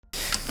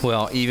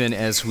Well, even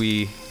as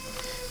we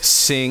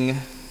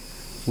sing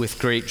with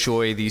great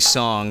joy these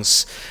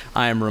songs,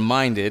 I am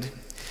reminded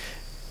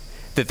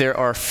that there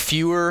are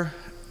fewer,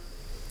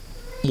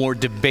 more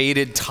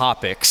debated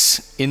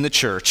topics in the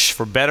church,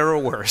 for better or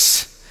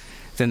worse,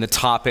 than the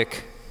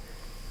topic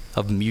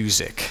of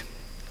music.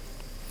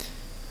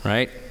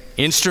 Right?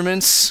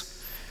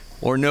 Instruments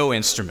or no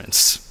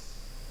instruments.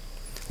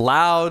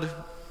 Loud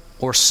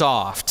or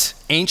soft.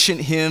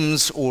 Ancient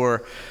hymns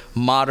or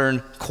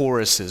modern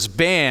choruses.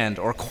 Band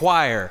or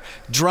choir.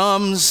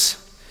 Drums.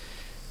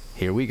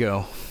 Here we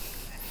go.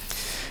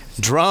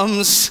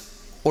 Drums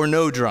or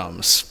no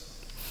drums.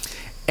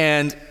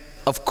 And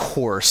of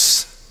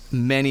course,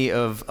 many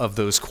of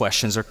those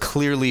questions are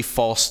clearly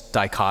false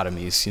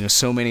dichotomies. You know,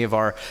 so many of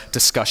our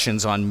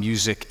discussions on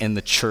music in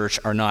the church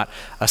are not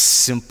a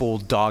simple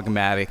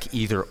dogmatic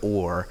either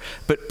or,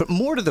 but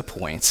more to the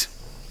point.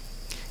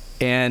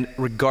 And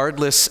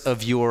regardless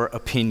of your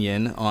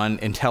opinion on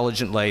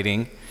intelligent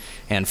lighting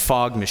and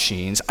fog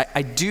machines,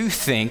 I do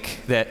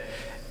think that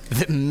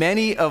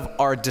many of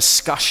our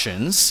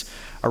discussions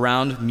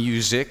around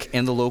music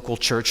in the local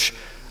church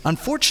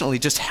unfortunately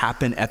just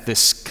happen at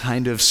this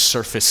kind of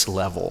surface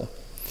level.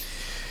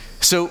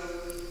 So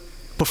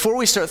before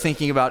we start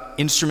thinking about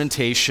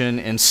instrumentation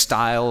and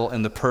style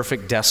and the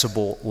perfect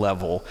decibel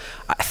level,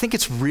 I think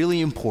it's really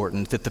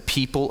important that the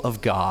people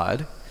of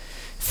God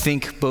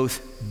think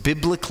both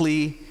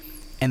biblically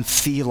and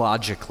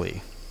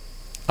theologically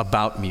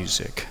about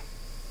music.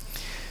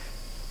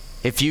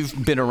 If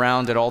you've been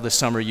around at all this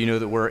summer, you know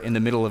that we're in the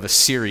middle of a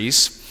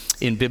series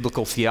in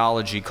biblical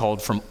theology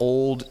called From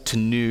Old to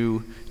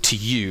New to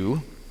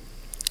You.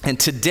 And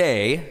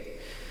today,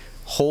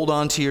 hold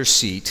on to your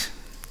seat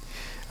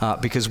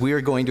because we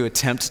are going to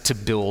attempt to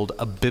build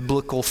a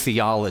biblical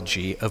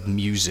theology of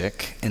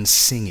music and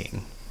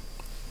singing.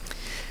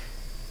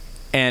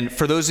 And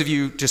for those of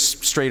you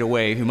just straight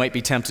away who might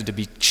be tempted to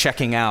be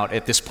checking out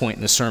at this point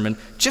in the sermon,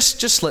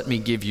 just let me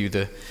give you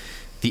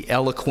the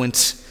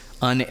eloquent,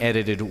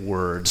 unedited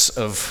words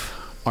of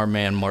our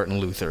man Martin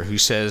Luther, who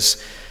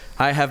says,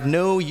 "I have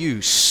no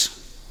use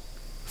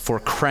for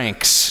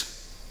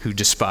cranks who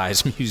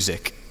despise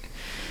music."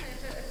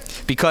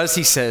 Because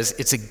he says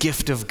it's a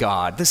gift of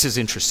God. This is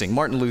interesting.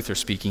 Martin Luther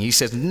speaking. He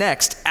says,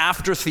 "Next,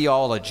 after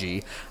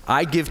theology,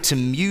 I give to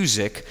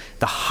music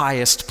the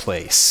highest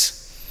place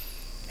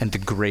and the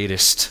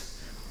greatest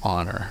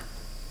honor."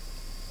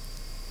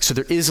 So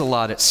there is a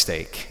lot at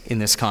stake in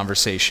this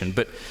conversation.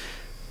 But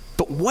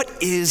what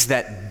is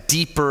that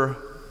deeper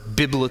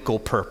biblical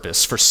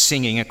purpose for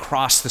singing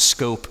across the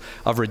scope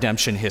of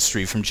redemption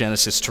history from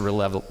Genesis to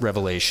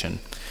Revelation?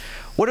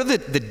 What are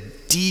the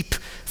deep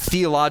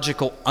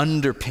theological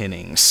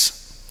underpinnings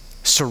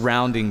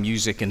surrounding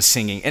music and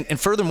singing? And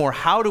furthermore,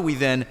 how do we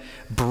then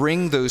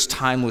bring those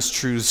timeless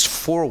truths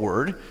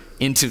forward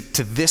into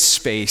this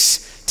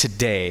space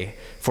today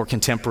for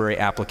contemporary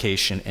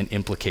application and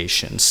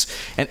implications?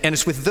 And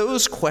it's with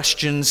those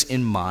questions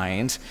in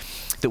mind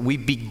that we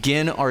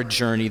begin our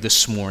journey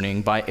this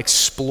morning by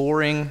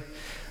exploring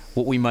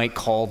what we might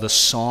call the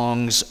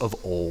songs of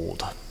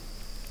old.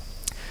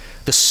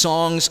 The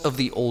songs of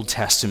the Old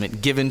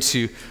Testament given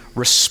to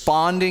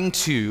responding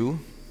to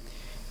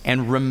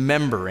and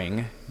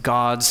remembering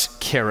God's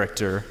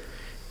character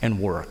and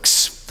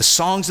works. The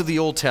songs of the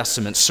Old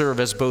Testament serve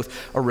as both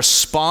a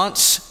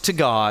response to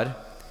God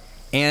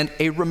and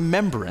a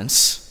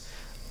remembrance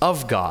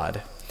of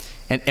God.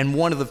 And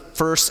one of the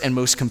first and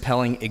most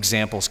compelling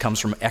examples comes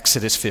from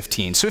Exodus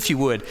 15. So if you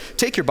would,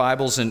 take your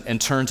Bibles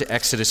and turn to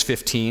Exodus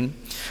 15.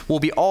 We'll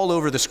be all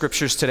over the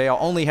scriptures today. I'll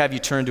only have you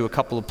turn to a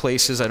couple of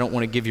places. I don't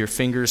want to give your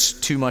fingers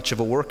too much of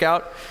a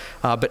workout.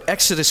 But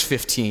Exodus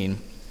 15.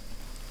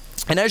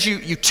 And as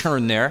you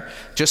turn there,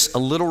 just a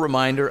little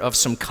reminder of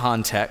some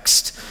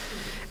context.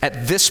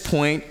 At this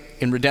point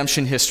in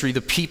redemption history, the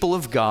people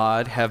of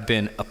God have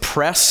been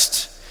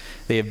oppressed,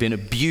 they have been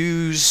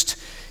abused,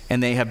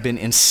 and they have been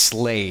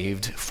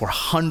enslaved for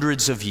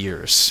hundreds of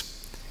years.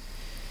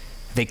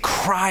 They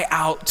cry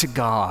out to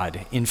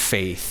God in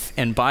faith,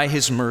 and by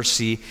his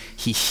mercy,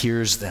 he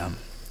hears them.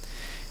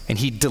 And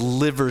he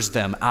delivers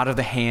them out of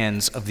the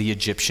hands of the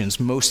Egyptians.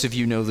 Most of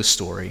you know the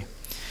story.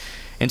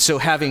 And so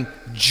having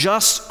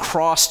just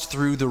crossed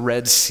through the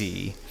Red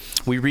Sea,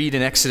 we read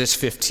in Exodus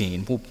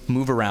 15, we'll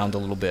move around a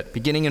little bit,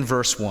 beginning in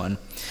verse 1.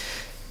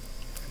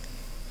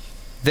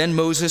 Then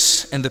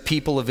Moses and the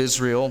people of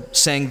Israel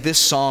sang this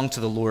song to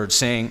the Lord,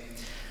 saying,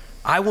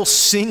 "I will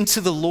sing to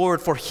the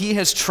Lord, for he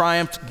has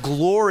triumphed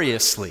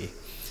gloriously.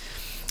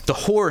 The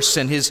horse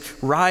and his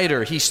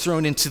rider he's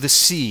thrown into the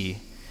sea.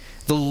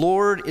 The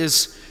Lord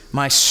is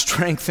my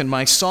strength and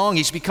my song.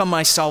 He's become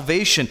my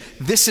salvation.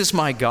 This is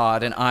my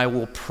God, and I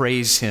will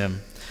praise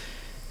him."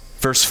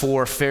 Verse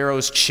 4,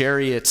 Pharaoh's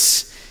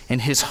chariots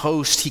and his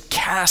host he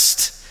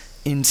cast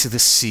into the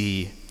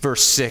sea.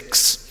 Verse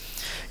 6,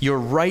 "Your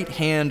right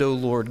hand, O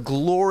Lord,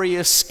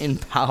 glorious in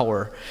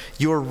power.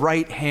 Your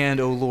right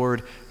hand, O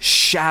Lord,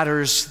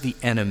 shatters the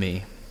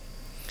enemy."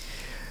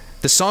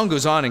 The song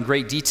goes on in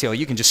great detail.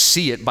 You can just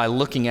see it by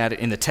looking at it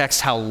in the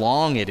text, how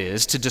long it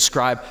is, to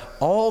describe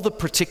all the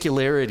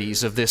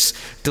particularities of this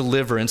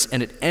deliverance.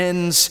 And it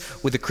ends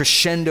with a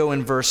crescendo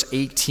in verse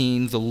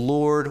 18, the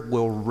Lord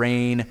will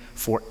reign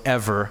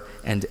forever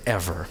and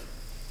ever.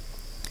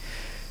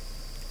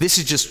 This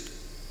is just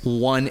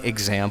one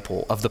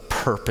example of the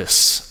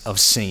purpose of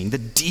singing, the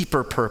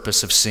deeper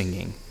purpose of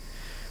singing,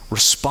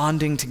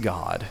 responding to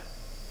God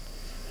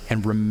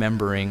and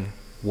remembering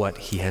what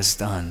he has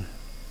done.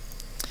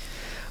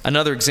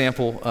 Another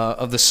example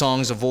of the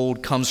songs of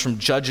old comes from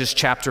Judges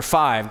chapter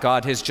 5.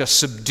 God has just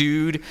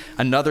subdued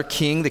another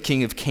king, the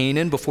king of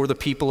Canaan, before the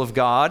people of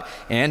God.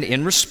 And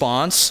in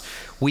response,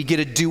 we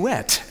get a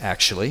duet,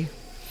 actually,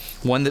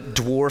 one that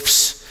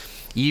dwarfs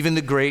even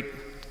the great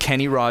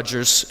Kenny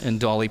Rogers and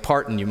Dolly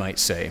Parton, you might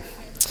say.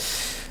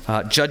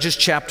 Judges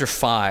chapter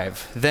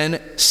 5,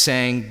 then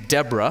sang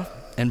Deborah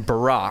and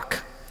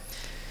Barak,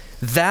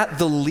 that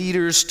the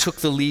leaders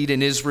took the lead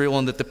in Israel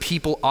and that the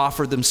people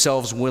offered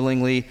themselves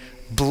willingly.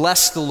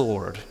 Bless the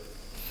Lord.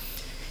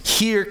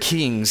 Hear,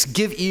 kings,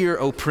 give ear,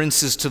 O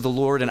princes, to the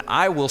Lord, and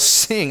I will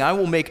sing. I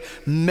will make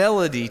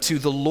melody to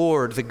the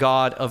Lord, the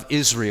God of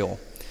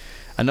Israel.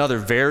 Another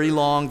very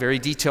long, very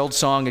detailed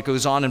song. It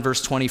goes on in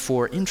verse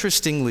 24,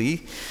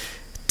 interestingly,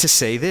 to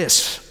say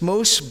this: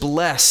 most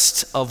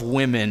blessed of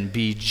women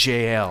be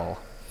Jael,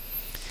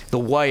 the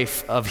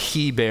wife of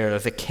Heber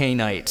the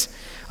Canaanite,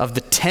 of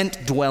the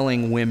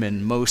tent-dwelling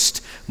women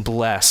most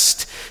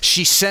blessed.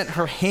 She sent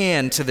her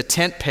hand to the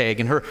tent peg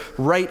and her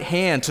right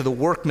hand to the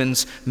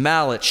workman's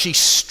mallet. She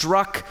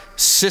struck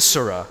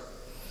Sisera.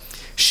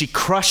 She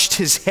crushed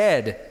his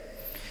head.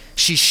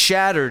 She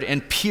shattered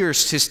and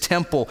pierced his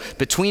temple.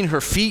 Between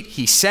her feet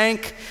he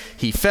sank,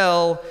 he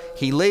fell,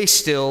 he lay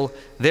still,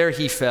 there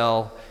he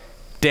fell,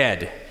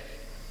 dead.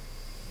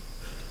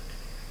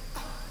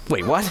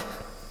 Wait, what?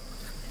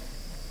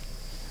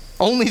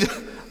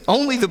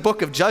 Only the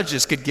book of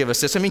Judges could give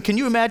us this. I mean, can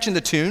you imagine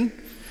the tune?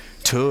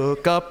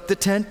 Took up the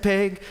tent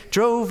peg,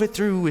 drove it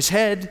through his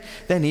head,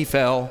 then he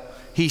fell,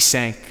 he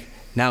sank,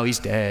 now he's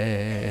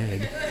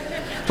dead.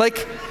 Like,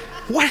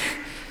 what?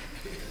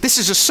 This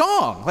is a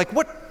song. Like,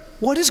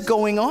 what is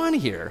going on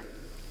here?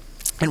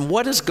 And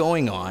what is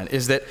going on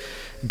is that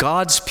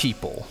God's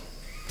people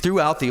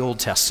throughout the Old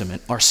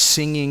Testament are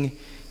singing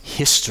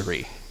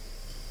history.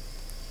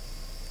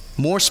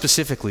 More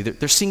specifically,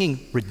 they're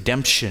singing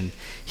redemption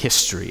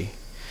history.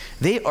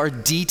 They are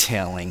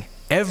detailing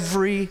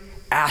every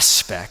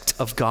aspect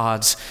of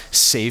God's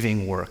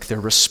saving work. They're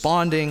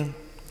responding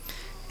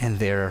and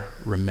they're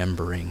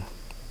remembering.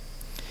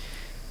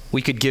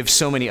 We could give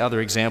so many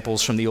other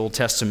examples from the Old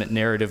Testament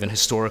narrative and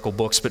historical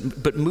books,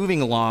 but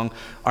moving along,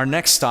 our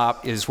next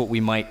stop is what we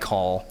might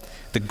call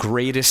the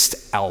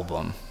greatest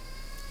album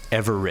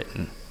ever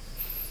written.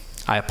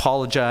 I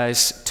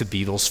apologize to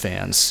Beatles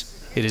fans.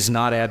 It is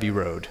not Abbey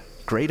Road.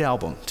 Great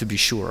album, to be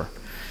sure.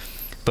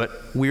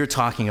 But we're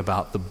talking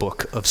about the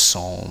book of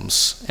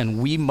Psalms, and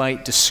we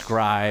might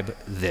describe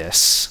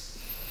this,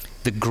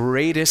 the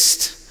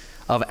greatest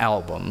of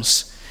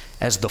albums,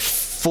 as the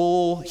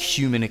full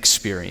human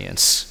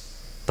experience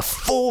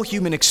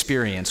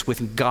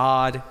with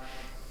God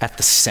at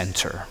the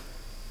center.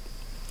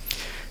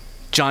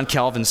 John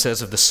Calvin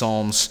says of the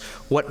Psalms,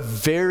 what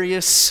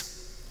various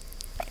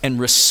and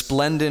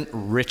resplendent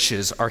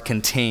riches are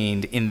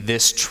contained in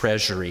this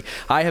treasury.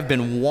 I have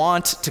been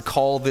wont to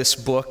call this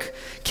book,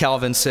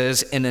 Calvin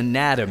says, an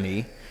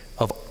anatomy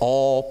of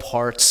all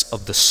parts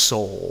of the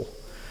soul.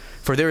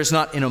 For there is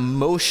not an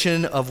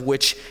emotion of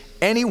which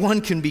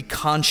anyone can be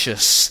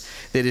conscious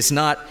that is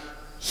not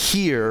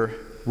here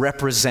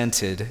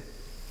represented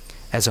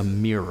as a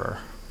mirror.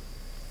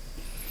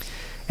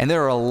 And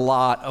there are a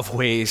lot of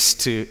ways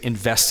to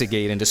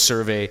investigate and to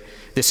survey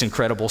this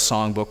incredible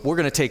songbook. We're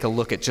going to take a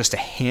look at just a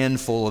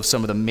handful of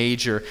some of the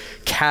major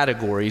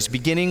categories,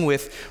 beginning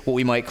with what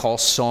we might call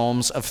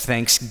Psalms of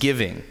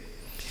Thanksgiving.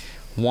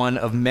 One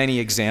of many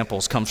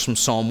examples comes from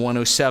Psalm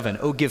 107.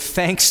 Oh, give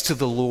thanks to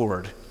the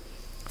Lord,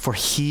 for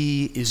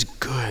he is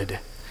good.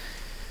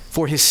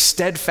 For his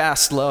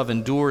steadfast love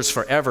endures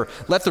forever.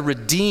 Let the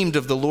redeemed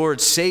of the Lord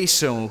say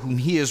so, whom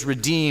he has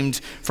redeemed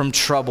from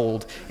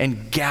troubled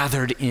and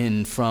gathered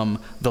in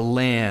from the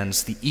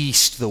lands, the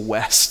east, the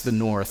west, the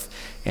north,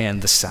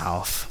 and the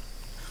south.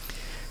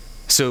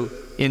 So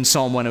in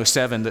Psalm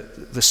 107,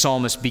 the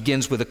psalmist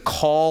begins with a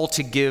call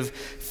to give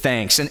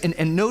thanks.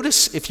 And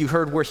notice, if you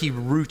heard, where he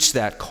roots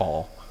that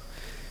call.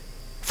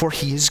 For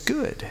he is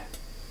good,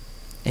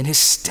 and his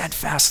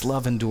steadfast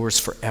love endures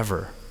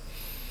forever.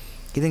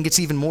 He then gets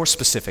even more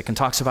specific and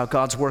talks about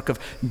God's work of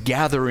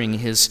gathering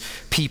his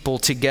people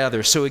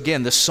together. So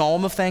again, the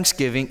Psalm of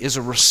Thanksgiving is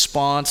a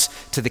response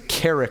to the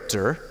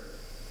character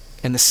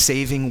and the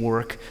saving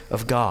work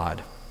of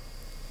God.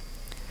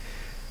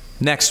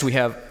 Next, we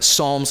have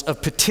Psalms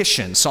of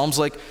petition. Psalms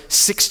like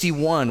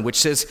 61, which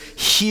says,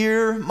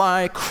 hear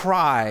my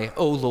cry,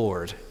 O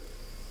Lord.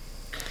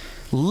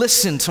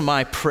 Listen to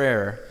my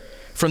prayer.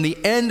 From the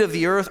end of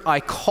the earth I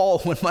call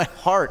when my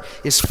heart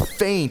is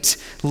faint.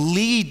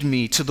 Lead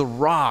me to the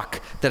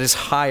rock that is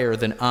higher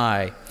than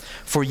I.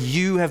 For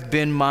you have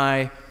been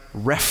my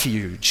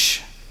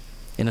refuge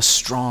in a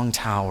strong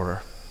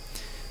tower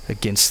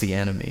against the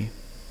enemy.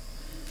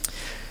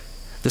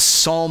 The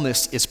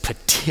psalmist is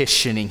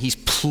petitioning. He's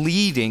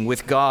pleading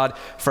with God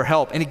for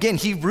help. And again,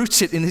 he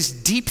roots it in this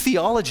deep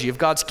theology of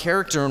God's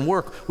character and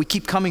work. We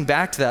keep coming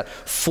back to that.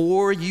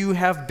 For you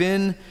have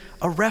been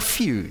a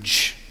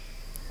refuge,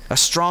 a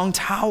strong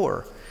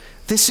tower.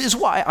 This is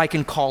why I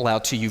can call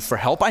out to you for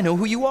help. I know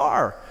who you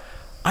are.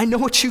 I know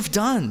what you've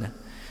done.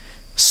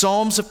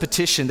 Psalms of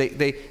petition,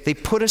 they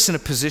put us in a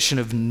position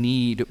of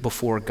need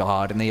before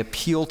God, and they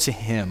appeal to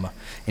him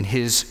in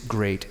his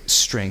great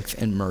strength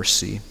and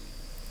mercy.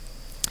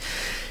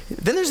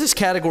 Then there's this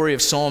category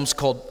of psalms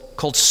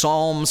called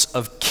Psalms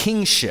of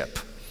Kingship.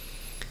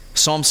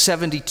 Psalm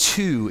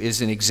 72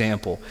 is an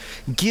example.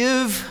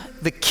 Give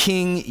the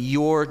king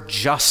your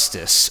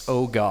justice,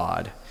 O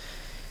God,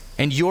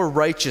 and your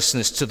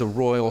righteousness to the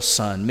royal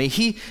son. May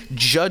he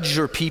judge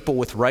your people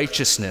with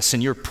righteousness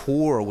and your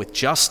poor with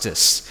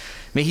justice.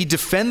 May he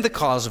defend the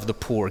cause of the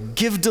poor,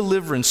 give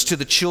deliverance to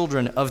the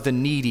children of the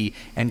needy,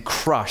 and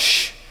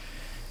crush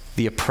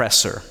the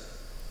oppressor.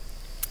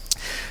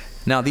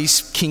 Now,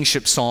 these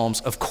kingship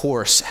psalms, of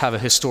course, have a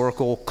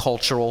historical,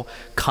 cultural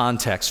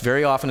context,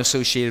 very often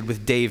associated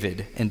with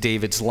David and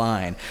David's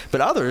line.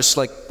 But others,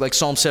 like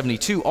Psalm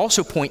 72,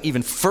 also point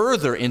even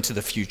further into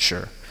the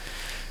future,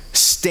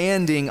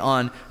 standing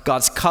on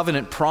God's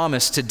covenant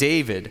promise to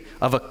David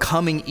of a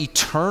coming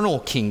eternal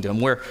kingdom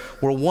where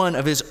one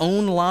of his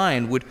own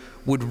line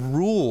would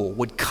rule,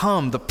 would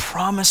come, the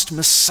promised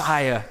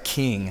Messiah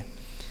king,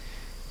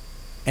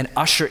 and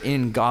usher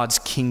in God's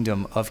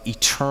kingdom of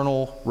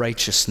eternal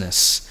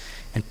righteousness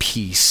and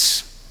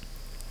peace.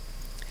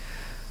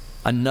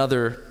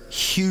 Another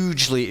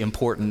hugely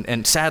important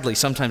and sadly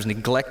sometimes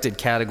neglected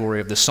category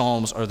of the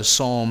Psalms are the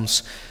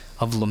Psalms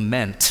of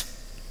lament.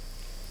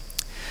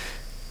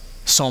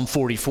 Psalm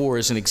 44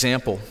 is an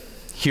example.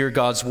 Hear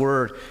God's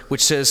word,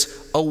 which says,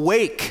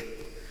 "Awake!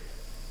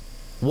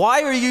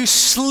 Why are you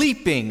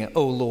sleeping,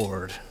 O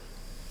Lord?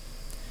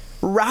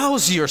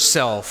 Rouse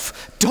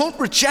yourself. Don't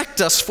reject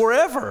us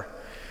forever.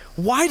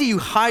 Why do you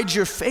hide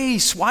your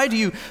face? Why do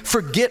you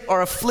forget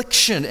our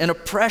affliction and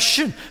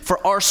oppression?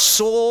 For our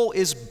soul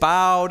is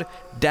bowed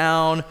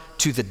down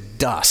to the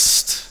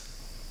dust,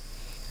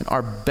 and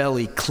our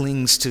belly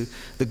clings to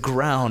the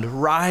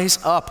ground. Rise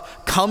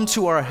up, come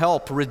to our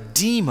help,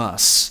 redeem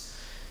us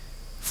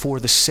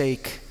for the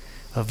sake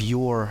of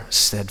your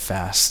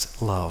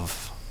steadfast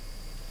love."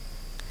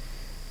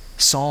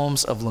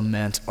 Psalms of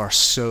lament are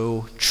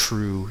so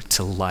true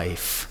to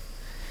life.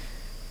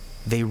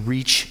 They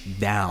reach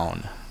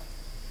down,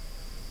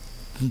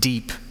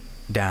 deep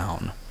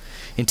down,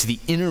 into the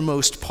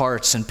innermost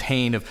parts and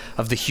pain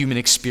of the human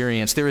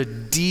experience. They're a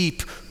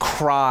deep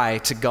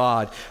cry to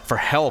God for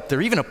help.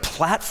 They're even a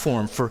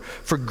platform for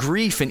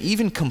grief and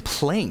even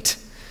complaint.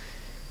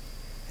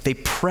 They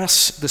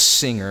press the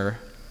singer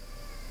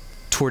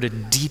toward a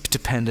deep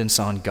dependence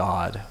on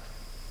God.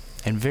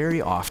 And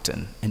very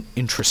often, and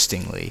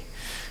interestingly,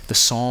 the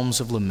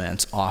Psalms of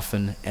lament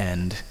often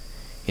end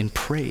in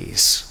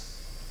praise.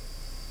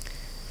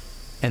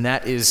 And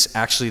that is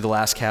actually the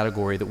last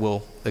category that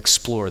we'll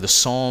explore, the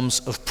Psalms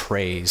of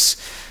praise.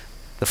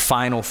 The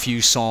final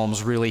few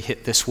Psalms really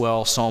hit this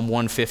well. Psalm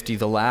 150,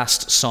 the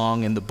last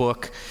song in the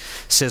book,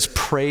 says,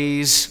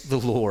 "Praise the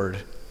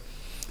Lord.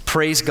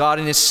 Praise God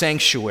in his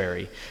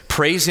sanctuary.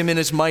 Praise him in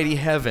his mighty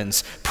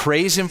heavens.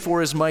 Praise him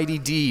for his mighty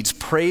deeds.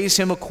 Praise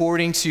him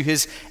according to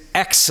his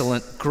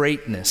excellent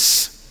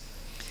greatness."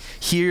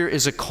 Here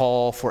is a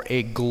call for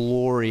a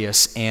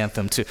glorious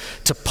anthem to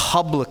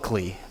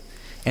publicly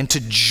and to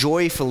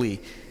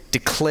joyfully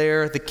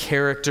declare the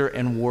character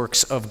and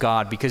works of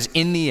God, because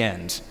in the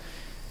end,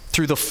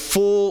 through the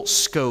full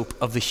scope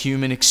of the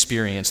human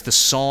experience, the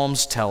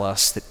Psalms tell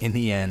us that in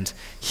the end,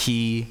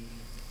 he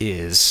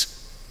is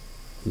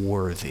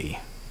worthy.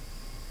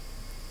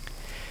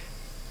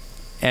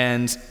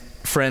 And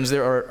friends,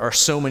 there are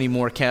so many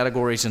more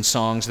categories and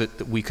songs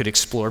that we could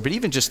explore, but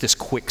even just this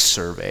quick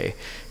survey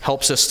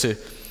helps us to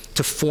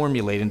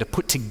formulate and to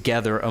put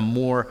together a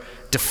more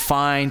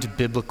defined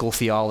biblical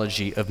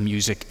theology of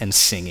music and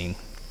singing.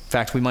 In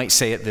fact, we might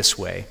say it this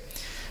way,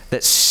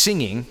 that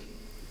singing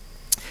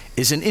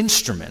is an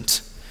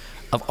instrument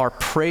of our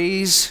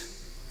praise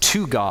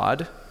to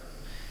God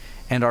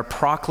and our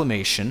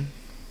proclamation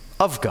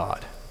of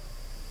God.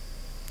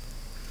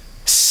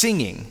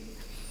 Singing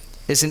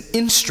is an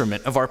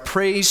instrument of our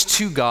praise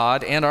to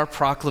God and our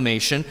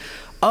proclamation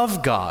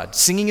of God.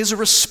 Singing is a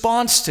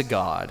response to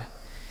God.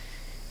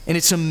 And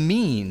it's a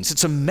means,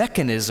 it's a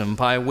mechanism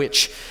by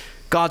which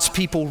God's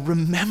people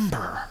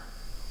remember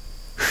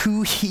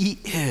who he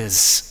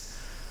is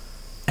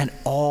and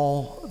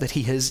all that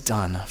he has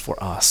done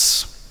for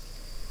us.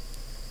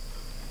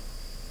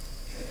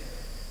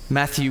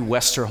 Matthew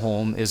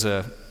Westerholm is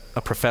a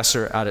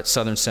professor out at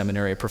Southern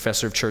Seminary, a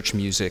professor of church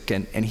music,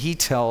 and he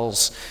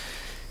tells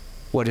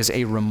what is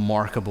a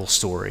remarkable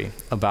story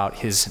about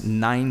his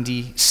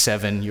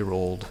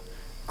 97-year-old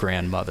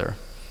grandmother,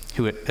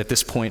 who at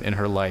this point in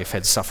her life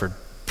had suffered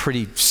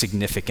pretty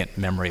significant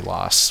memory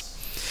loss.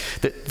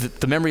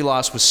 The memory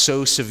loss was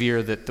so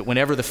severe that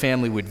whenever the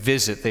family would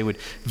visit, they would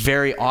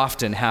very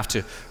often have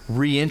to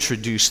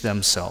reintroduce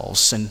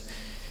themselves. And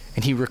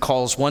he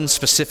recalls one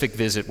specific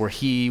visit where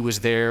he was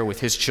there with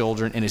his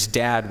children and his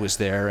dad was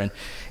there. And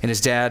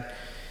his dad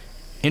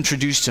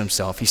introduced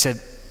himself. He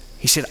said,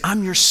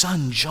 "I'm your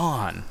son,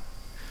 John."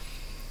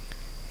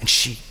 And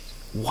she,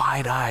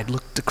 wide-eyed,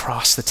 looked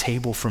across the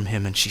table from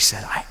him and she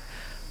said,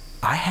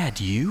 I had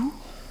you?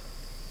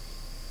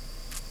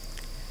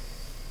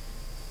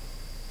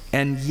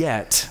 And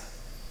yet,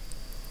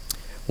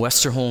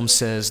 Westerholm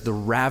says the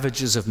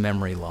ravages of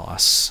memory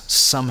loss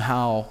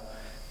somehow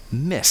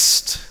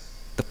missed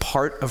the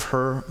part of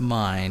her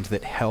mind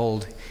that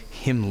held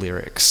hymn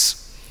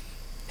lyrics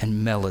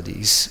and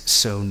melodies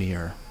so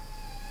near.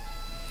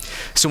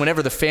 So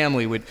whenever the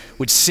family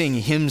would sing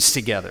hymns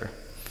together,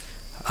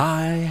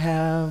 "I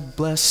have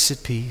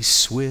blessed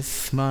peace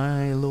with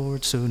my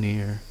Lord so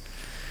near,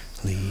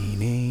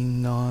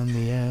 leaning on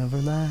the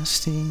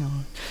everlasting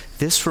arm,"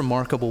 this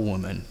remarkable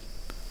woman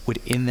would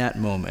in that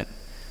moment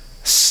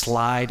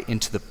slide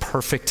into the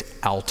perfect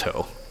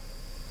alto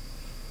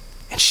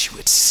and she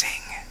would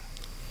sing.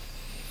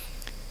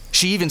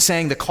 She even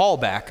sang the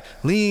callback,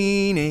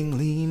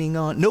 leaning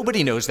on.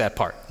 Nobody knows that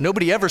part.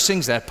 Nobody ever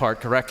sings that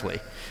part correctly.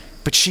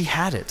 But she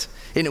had it.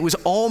 And it was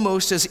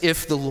almost as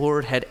if the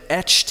Lord had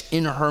etched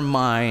in her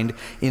mind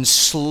in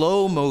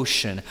slow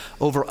motion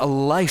over a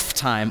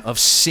lifetime of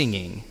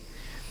singing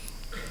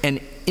an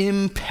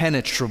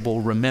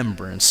impenetrable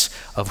remembrance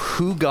of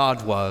who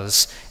God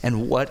was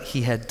and what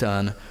he had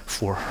done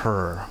for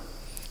her.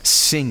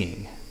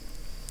 Singing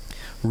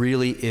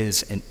really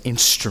is an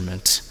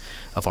instrument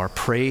of our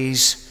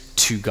praise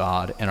to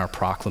God and our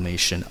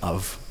proclamation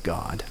of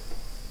God.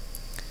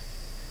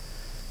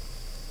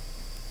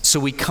 So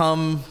we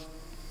come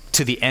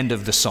to the end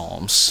of the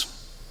Psalms.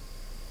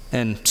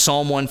 And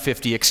Psalm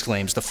 150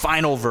 exclaims, the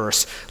final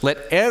verse, "Let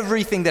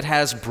everything that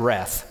has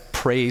breath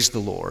praise the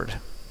Lord."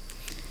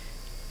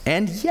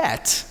 And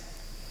yet,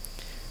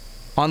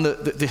 on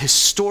the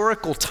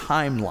historical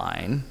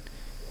timeline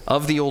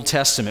of the Old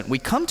Testament, we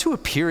come to a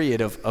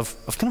period of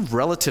kind of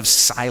relative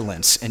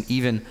silence and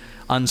even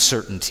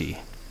uncertainty.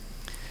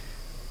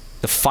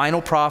 The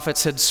final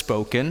prophets had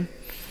spoken,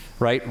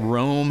 right?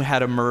 Rome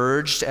had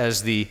emerged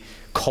as the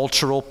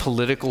cultural,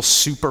 political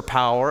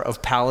superpower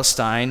of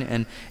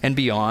Palestine and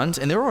beyond.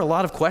 And there were a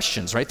lot of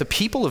questions, right? The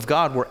people of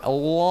God were a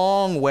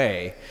long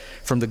way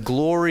from the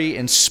glory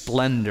and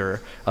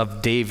splendor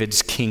of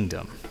David's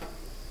kingdom.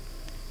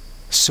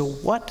 So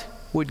what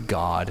would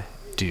God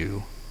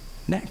do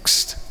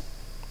next?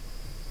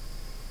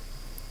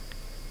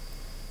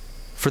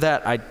 For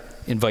that, I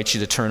invite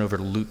you to turn over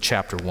to Luke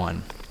chapter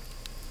 1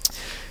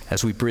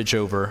 as we bridge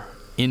over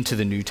into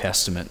the New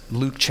Testament.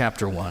 Luke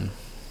chapter 1.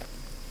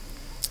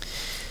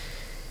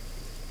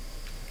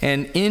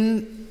 And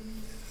in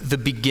the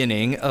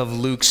beginning of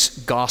Luke's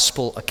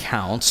gospel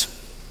account,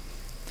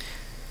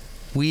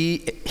 we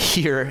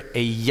hear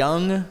a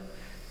young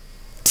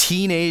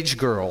teenage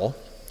girl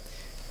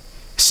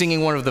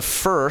singing one of the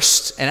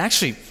first, and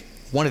actually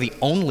one of the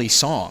only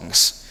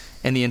songs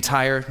in the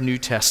entire New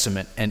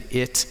Testament, and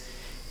it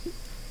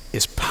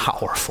is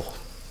powerful.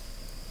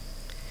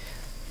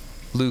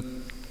 Luke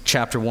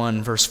chapter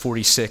 1, verse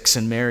 46,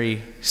 and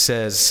Mary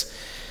says,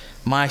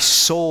 "My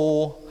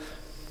soul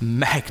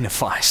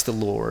magnifies the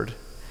Lord,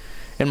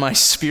 and my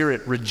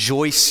spirit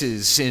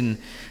rejoices in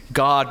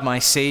God my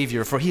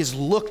Savior, for he has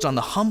looked on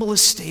the humble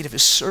estate of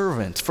his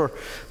servant. For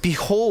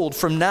behold,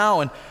 from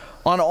now and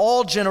on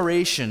all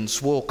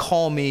generations will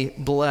call me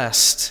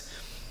blessed.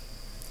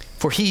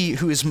 For he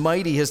who is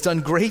mighty has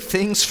done great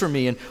things for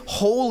me, and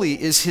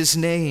holy is his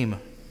name."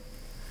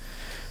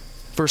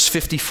 Verse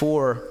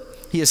 54,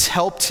 "He has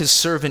helped his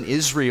servant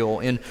Israel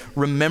in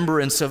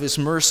remembrance of his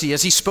mercy,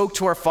 as he spoke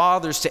to our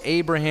fathers, to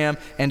Abraham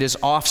and his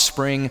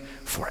offspring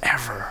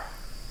forever."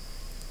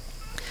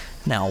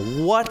 Now,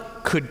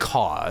 what could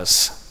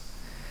cause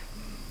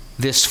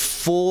this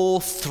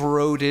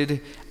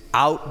full-throated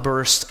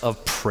outburst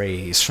of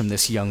praise from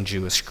this young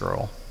Jewish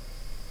girl?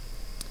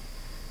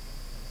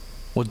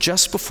 Well,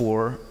 just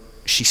before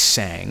she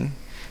sang,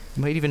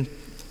 you might even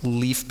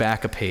leaf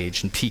back a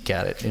page and peek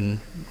at it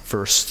in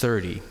verse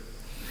 30.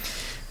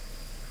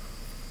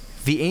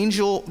 The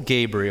angel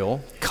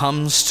Gabriel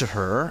comes to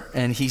her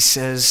and he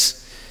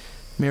says,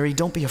 "Mary,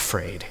 don't be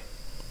afraid,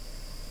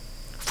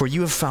 for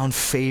you have found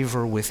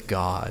favor with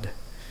God.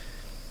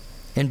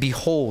 And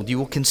behold, you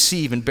will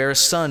conceive and bear a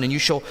son, and you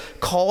shall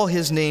call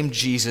his name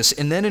Jesus."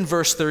 And then in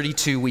verse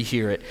 32 we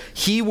hear it.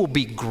 "He will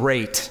be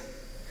great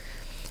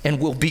and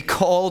will be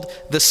called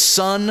the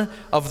Son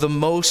of the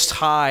Most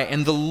High,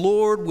 and the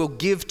Lord will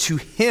give to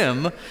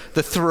him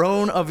the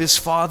throne of his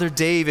father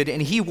David,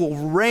 and he will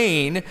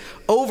reign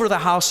over the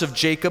house of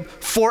Jacob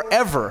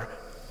forever,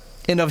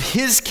 and of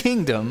his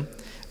kingdom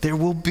there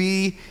will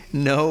be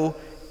no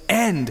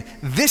end."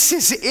 This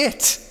is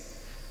it.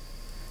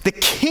 The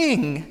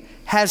King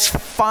has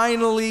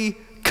finally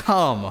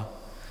come.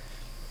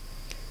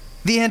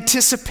 The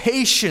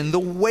anticipation, the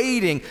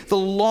waiting, the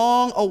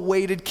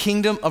long-awaited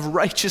kingdom of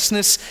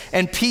righteousness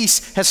and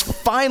peace has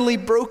finally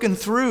broken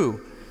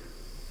through.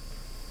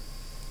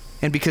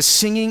 And because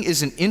singing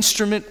is an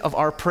instrument of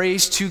our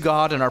praise to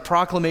God and our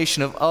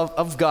proclamation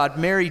of God,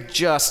 Mary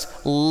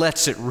just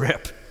lets it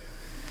rip.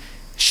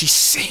 She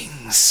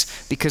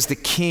sings because the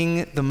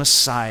King, the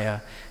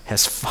Messiah,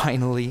 has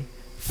finally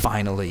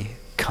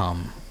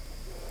come.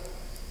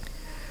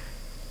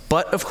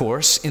 But, of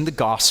course, in the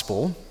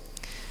gospel,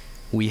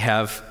 we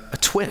have a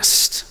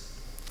twist.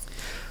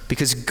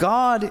 Because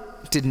God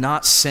did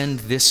not send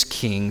this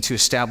king to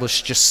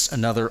establish just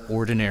another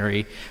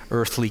ordinary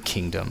earthly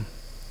kingdom.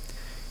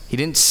 He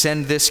didn't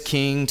send this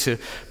king to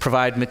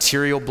provide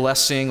material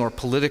blessing or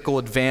political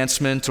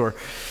advancement or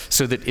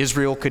so that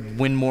Israel could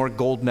win more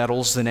gold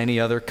medals than any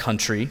other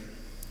country.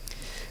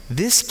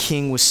 This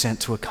king was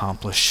sent to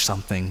accomplish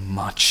something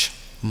much,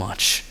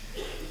 much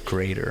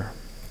greater.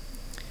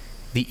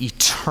 The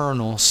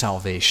eternal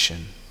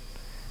salvation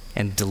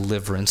and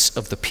deliverance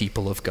of the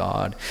people of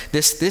God.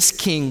 This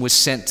king was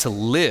sent to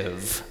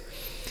live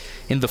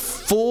in the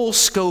full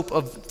scope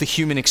of the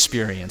human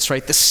experience,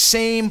 right? The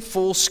same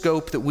full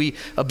scope that we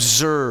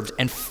observed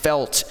and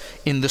felt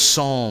in the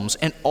Psalms.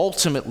 And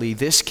ultimately,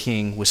 this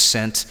king was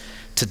sent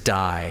to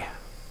die.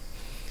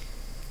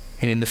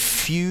 And in the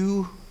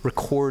few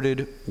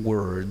recorded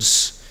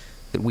words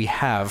that we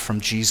have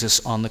from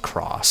Jesus on the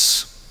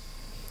cross,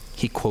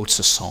 he quotes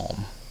a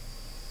psalm.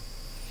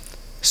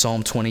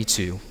 Psalm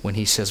 22, when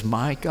he says,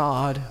 my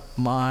God,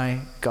 why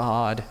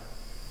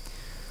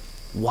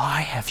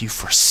have you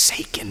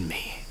forsaken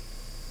me?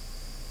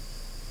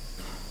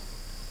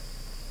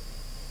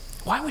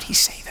 Why would he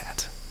say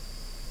that?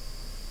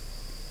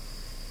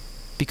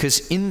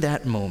 Because in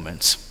that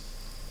moment,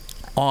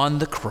 on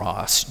the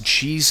cross,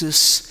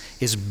 Jesus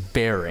is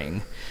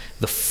bearing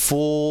the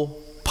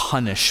full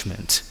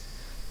punishment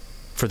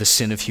for the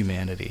sin of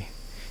humanity.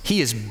 He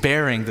is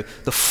bearing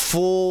the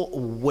full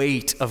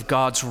weight of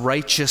God's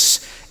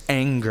righteous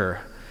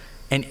anger.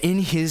 And in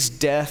his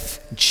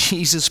death,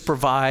 Jesus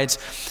provides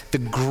the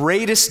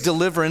greatest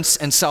deliverance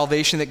and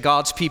salvation that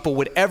God's people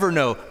would ever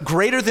know,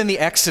 greater than the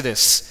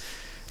Exodus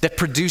that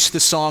produced the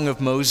Song of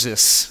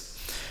Moses,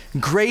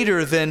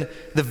 greater than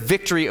the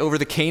victory over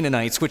the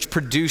Canaanites, which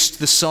produced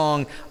the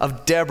Song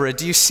of Deborah.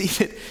 Do you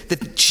see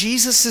that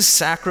Jesus'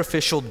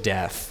 sacrificial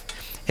death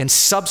and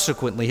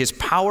subsequently his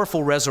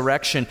powerful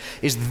resurrection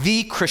is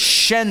the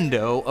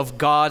crescendo of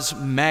God's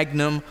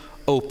magnum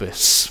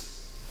opus?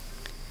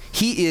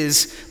 He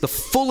is the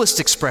fullest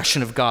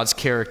expression of God's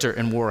character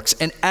and works.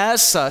 And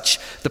as such,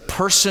 the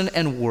person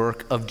and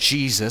work of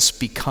Jesus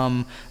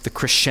become the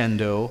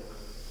crescendo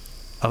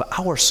of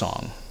our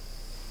song.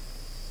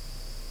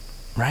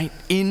 Right?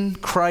 In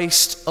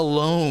Christ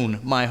alone,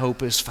 my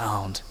hope is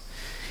found.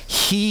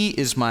 He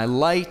is my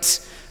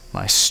light,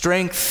 my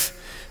strength,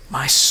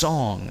 my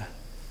song.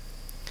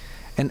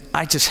 And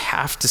I just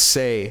have to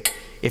say,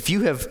 if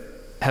you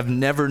have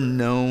never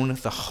known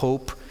the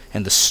hope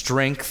and the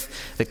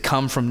strength that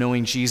come from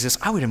knowing Jesus,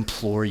 I would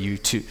implore you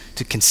to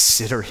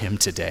consider him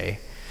today.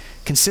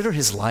 Consider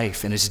his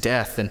life and his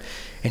death and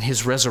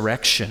his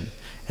resurrection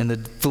and the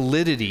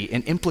validity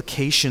and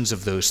implications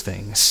of those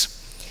things.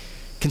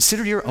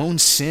 Consider your own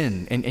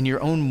sin and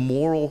your own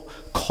moral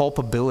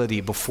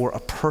culpability before a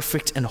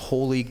perfect and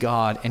holy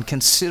God, and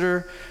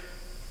consider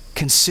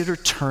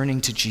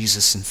turning to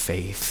Jesus in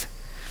faith.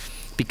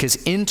 Because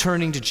in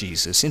turning to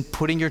Jesus, in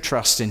putting your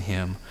trust in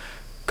him,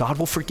 God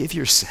will forgive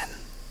your sin.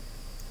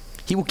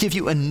 He will give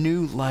you a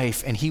new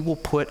life, and he will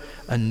put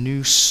a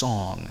new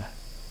song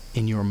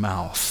in your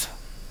mouth.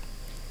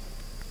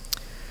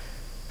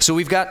 So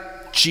we've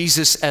got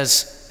Jesus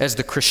as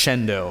the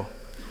crescendo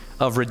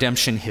of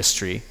redemption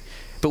history,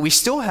 but we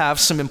still have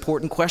some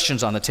important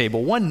questions on the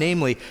table. One,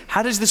 namely,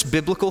 how does this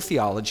biblical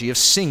theology of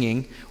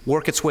singing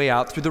work its way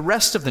out through the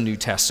rest of the New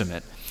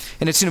Testament?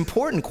 And it's an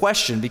important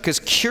question because,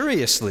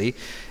 curiously,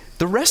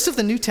 the rest of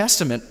the New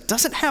Testament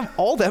doesn't have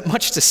all that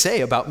much to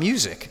say about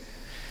music.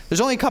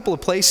 There's only a couple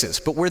of places,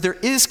 but where there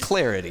is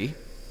clarity,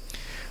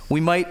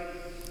 we might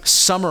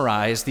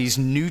summarize these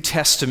New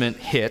Testament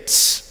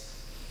hits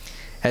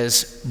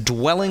as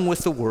dwelling with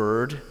the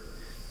Word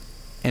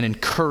and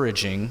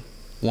encouraging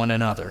one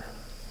another.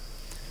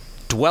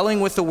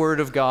 Dwelling with the Word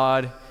of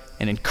God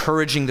and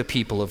encouraging the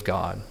people of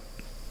God.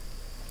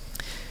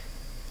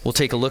 We'll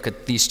take a look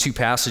at these two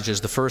passages.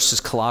 The first is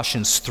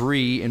Colossians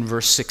 3 in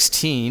verse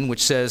 16,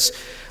 which says,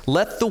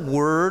 "Let the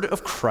word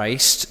of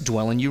Christ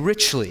dwell in you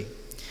richly,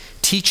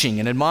 teaching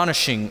and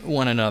admonishing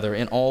one another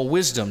in all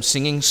wisdom,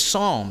 singing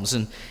psalms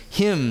and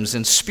hymns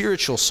and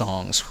spiritual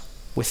songs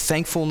with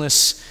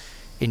thankfulness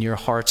in your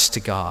hearts to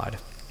God."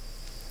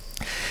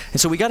 And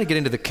so we got to get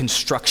into the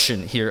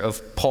construction here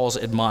of Paul's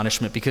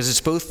admonishment because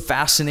it's both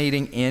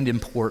fascinating and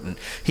important.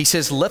 He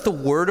says, let the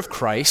word of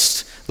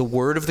Christ, the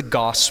word of the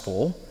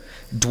gospel,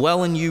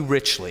 dwell in you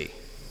richly.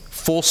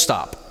 Full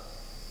stop.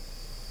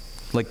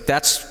 Like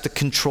that's the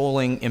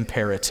controlling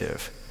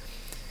imperative.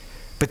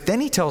 But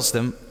then he tells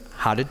them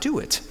how to do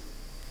it: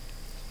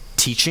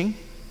 teaching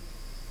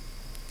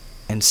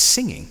and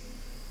singing.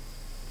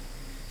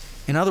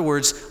 In other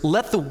words,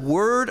 let the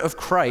word of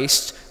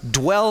Christ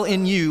dwell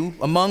in you,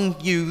 among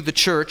you, the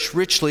church,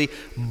 richly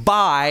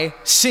by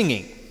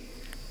singing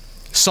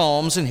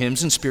psalms and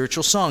hymns and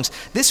spiritual songs.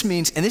 This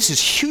means, and this is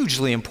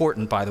hugely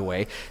important, by the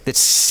way, that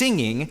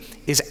singing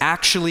is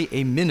actually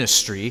a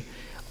ministry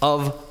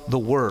of the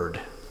word.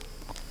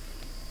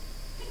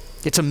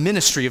 It's a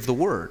ministry of the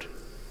word.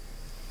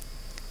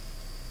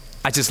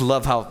 I just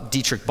love how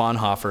Dietrich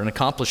Bonhoeffer, an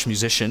accomplished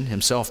musician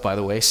himself, by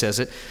the way, says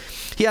it.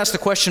 He asked the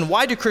question,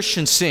 why do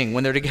Christians sing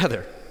when they're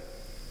together?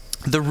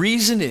 The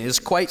reason is,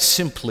 quite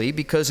simply,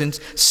 because in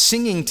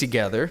singing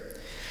together,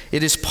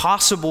 it is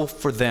possible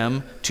for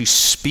them to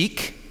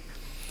speak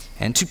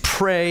and to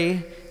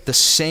pray the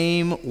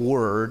same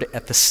word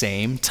at the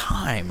same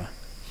time.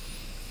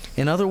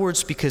 In other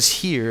words,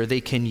 because here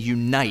they can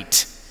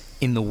unite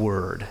in the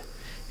word,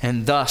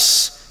 and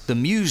thus the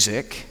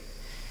music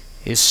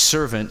is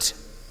servant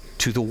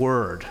to the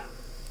word.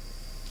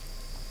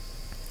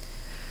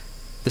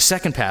 The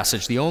second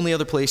passage, the only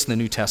other place in the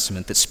New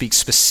Testament that speaks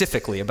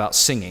specifically about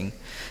singing,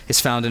 is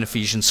found in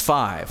Ephesians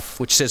 5,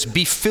 which says,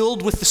 "Be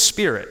filled with the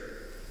Spirit,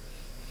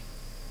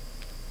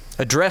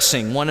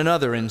 addressing one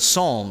another in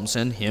psalms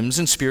and hymns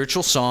and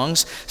spiritual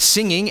songs,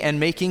 singing and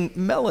making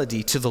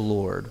melody to the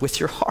Lord with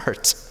your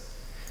heart,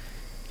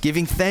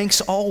 giving thanks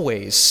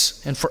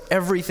always and for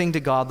everything to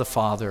God the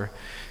Father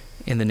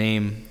in the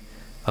name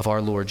of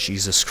our Lord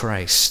Jesus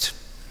Christ."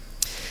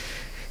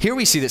 Here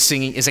we see that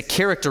singing is a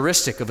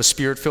characteristic of a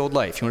spirit-filled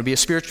life. You want to be a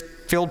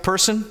spirit-filled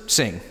person?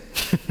 Sing.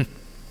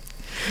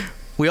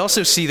 We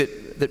also see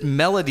that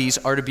melodies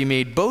are to be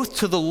made both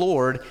to the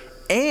Lord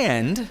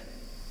and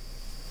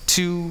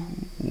to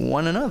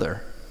one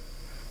another,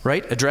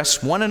 right?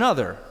 Address one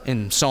another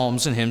in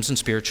psalms and hymns and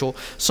spiritual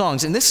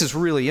songs. And this is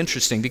really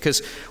interesting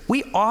because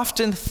we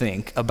often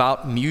think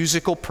about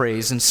musical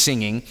praise and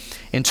singing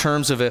in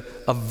terms of a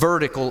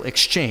vertical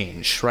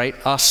exchange, right?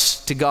 Us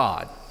to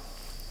God.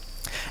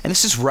 And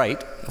this is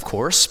right, of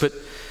course, but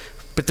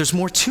there's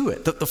more to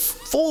it. The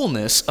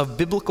fullness of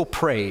biblical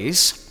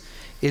praise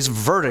is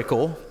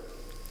vertical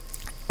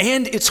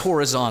and it's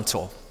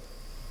horizontal.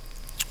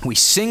 We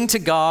sing to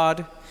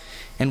God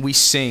and we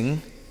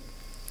sing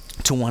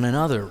to one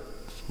another,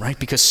 right?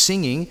 Because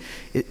singing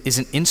is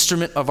an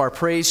instrument of our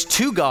praise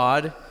to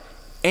God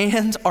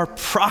and our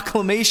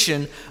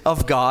proclamation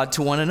of God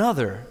to one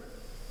another.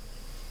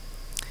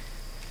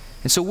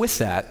 And so with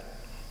that,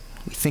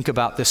 we think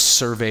about this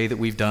survey that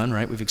we've done,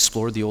 right? We've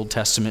explored the Old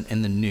Testament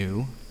and the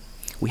New.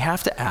 We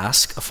have to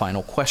ask a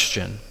final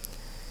question.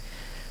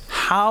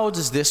 How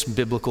does this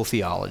biblical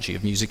theology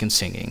of music and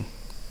singing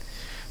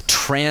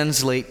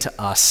translate to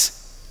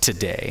us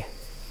today?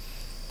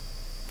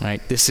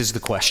 Right? This is the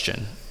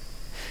question.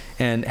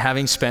 And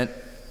having spent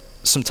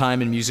some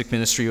time in music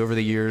ministry over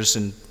the years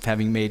and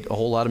having made a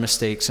whole lot of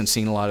mistakes and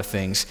seen a lot of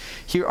things,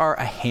 here are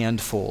a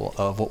handful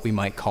of what we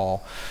might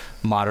call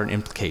modern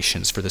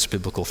implications for this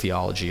biblical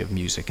theology of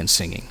music and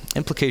singing.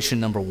 Implication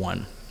number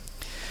one: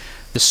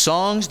 the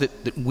songs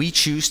that we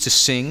choose to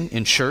sing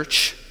in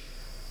church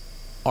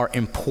are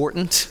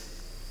important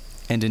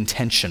and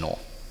intentional.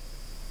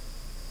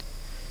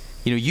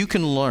 You know, you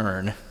can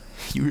learn,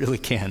 you really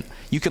can,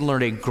 you can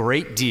learn a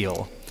great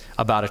deal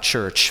about a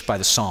church by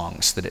the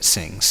songs that it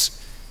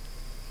sings.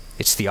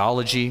 Its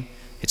theology,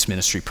 its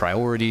ministry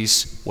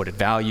priorities, what it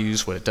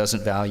values, what it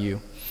doesn't value.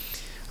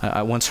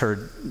 I once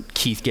heard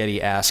Keith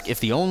Getty ask, if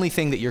the only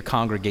thing that your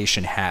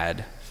congregation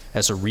had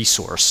as a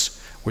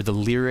resource were the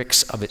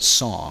lyrics of its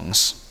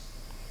songs,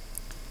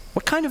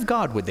 what kind of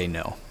God would they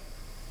know?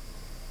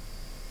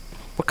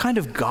 What kind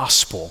of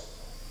gospel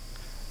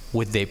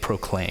would they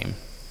proclaim?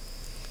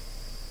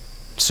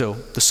 So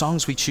the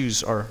songs we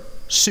choose are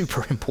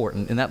super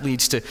important, and that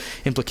leads to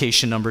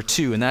implication number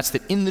two, and that's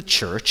that in the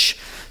church,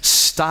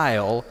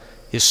 style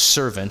is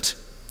servant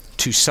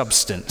to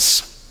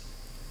substance.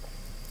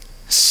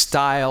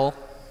 Style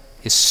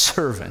is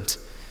servant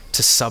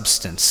to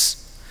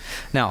substance.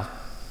 Now,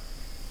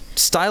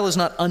 style is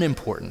not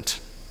unimportant.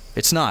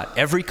 It's not.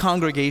 Every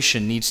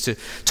congregation needs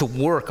to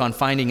work on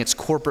finding its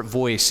corporate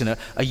voice in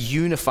a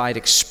unified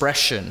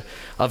expression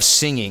of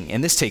singing.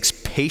 And this takes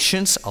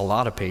patience, a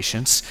lot of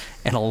patience,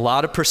 and a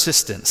lot of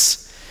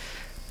persistence.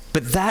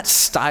 But that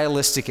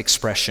stylistic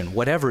expression,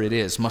 whatever it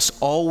is, must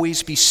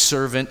always be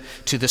servant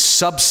to the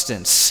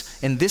substance.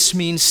 And this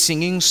means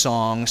singing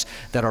songs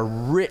that are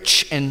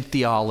rich in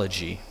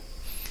theology,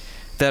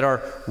 that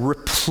are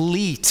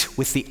replete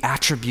with the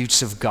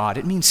attributes of God.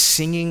 It means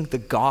singing the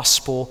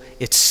gospel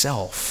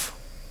itself.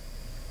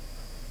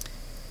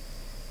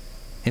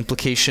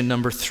 Implication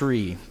number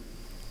three: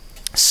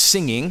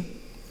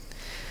 singing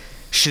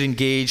should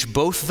engage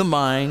both the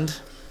mind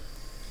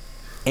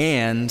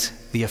and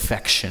the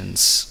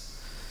affections.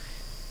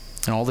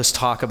 And all this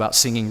talk about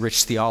singing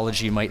rich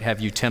theology might have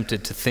you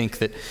tempted to think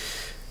that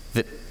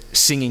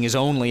singing is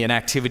only an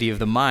activity of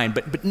the mind,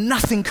 but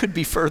nothing could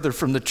be further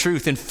from the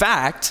truth. In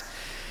fact,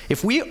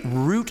 If we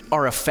root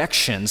our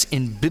affections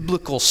in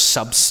biblical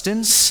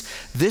substance,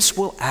 this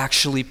will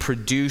actually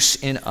produce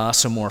in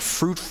us a more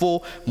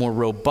fruitful, more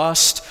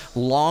robust,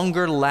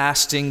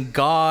 longer-lasting,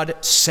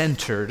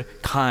 God-centered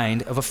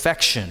kind of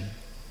affection.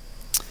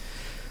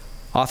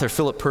 Author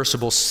Philip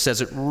Percival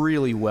says it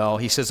really well.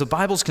 He says the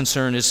Bible's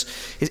concern is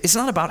it's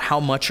not about how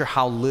much or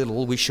how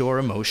little we show our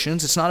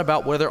emotions. It's not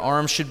about whether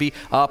arms should be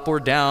up or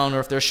down or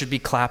if there should be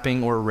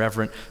clapping or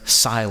reverent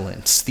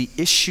silence. The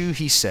issue,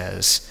 he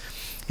says,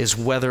 is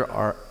whether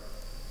our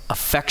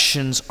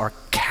affections are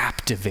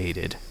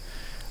captivated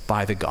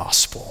by the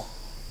gospel.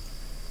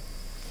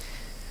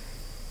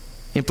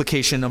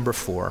 Implication number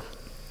 4.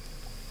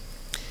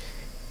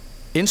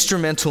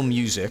 Instrumental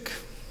music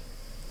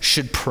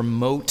should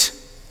promote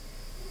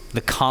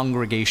the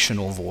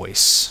congregational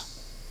voice.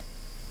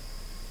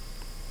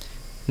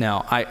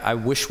 Now, I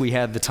wish we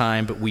had the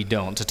time, but we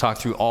don't, to talk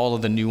through all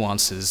of the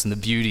nuances and the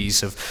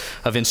beauties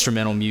of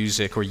instrumental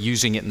music or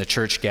using it in the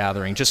church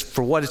gathering. Just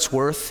for what it's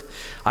worth,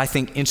 I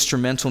think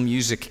instrumental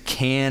music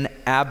can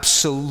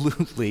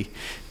absolutely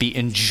be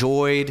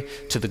enjoyed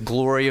to the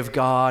glory of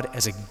God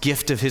as a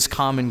gift of His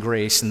common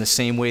grace in the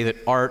same way that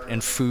art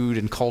and food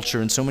and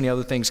culture and so many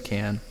other things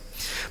can.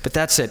 But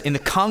that said, in the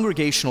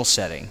congregational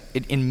setting,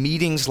 in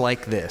meetings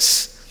like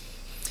this,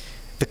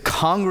 the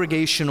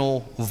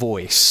congregational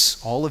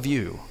voice, all of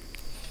you,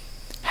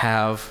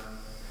 have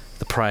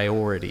the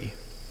priority.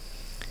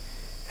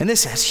 And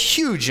this has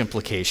huge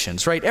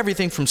implications, right?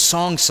 Everything from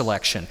song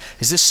selection.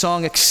 Is this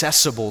song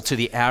accessible to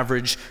the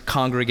average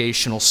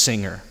congregational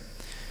singer?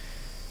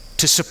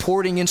 To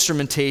supporting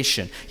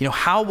instrumentation.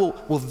 How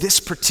will this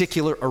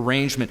particular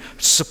arrangement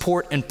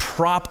support and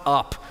prop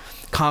up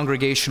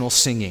congregational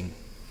singing?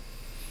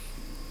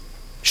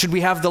 Should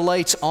we have the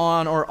lights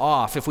on or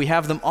off? If we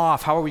have them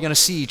off, how are we going to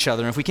see each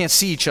other? And if we can't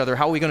see each other,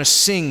 how are we going to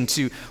sing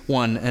to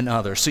one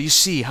another? So you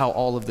see how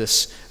all of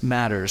this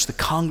matters. The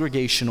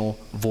congregational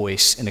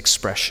voice and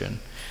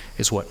expression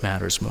is what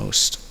matters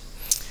most.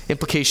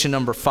 Implication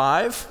number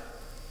 5,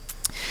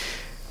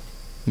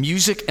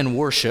 music and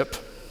worship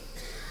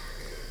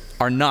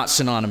are not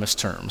synonymous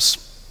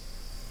terms.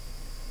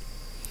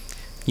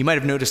 You might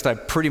have noticed I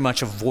pretty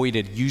much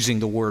avoided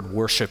using the word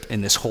worship in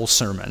this whole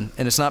sermon.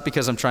 And it's not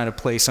because I'm trying to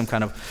play some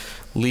kind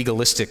of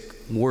legalistic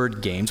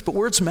word games, but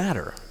words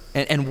matter.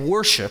 And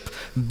worship,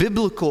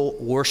 biblical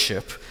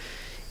worship,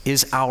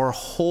 is our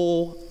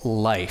whole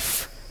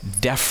life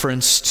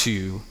deference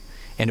to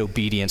and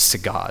obedience to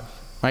God,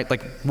 right?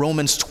 Like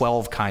Romans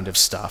 12 kind of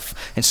stuff.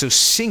 And so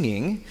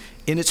singing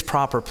in its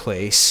proper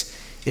place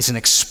is an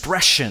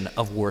expression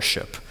of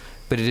worship,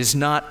 but it is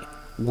not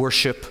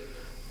worship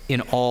in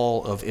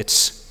all of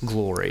its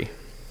glory.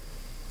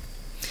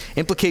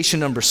 Implication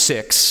number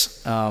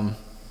 6, I'm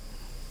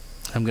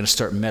going to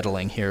start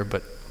meddling here,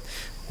 but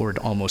we're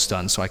almost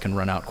done, so I can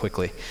run out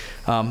quickly.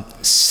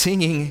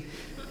 Singing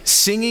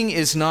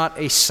is not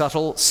a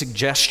subtle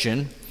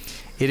suggestion.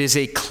 It is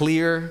a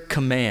clear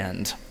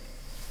command.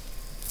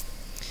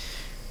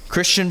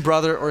 Christian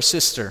brother or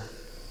sister,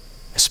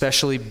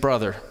 especially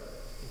brother,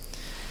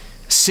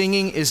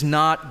 singing is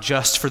not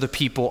just for the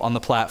people on the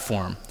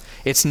platform.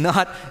 It's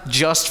not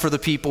just for the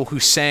people who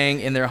sang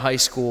in their high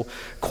school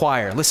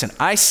choir. Listen,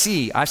 I've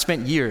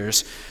spent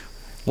years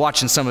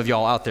watching some of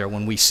y'all out there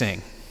when we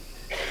sing.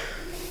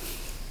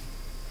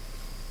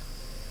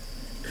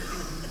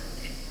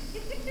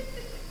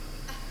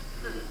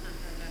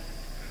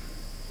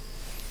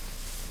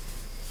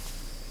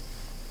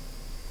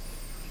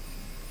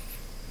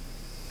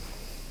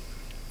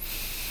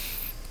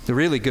 The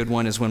really good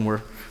one is when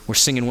we're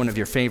singing one of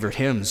your favorite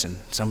hymns and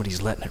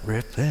somebody's letting it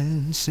rip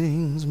and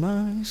sings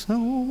my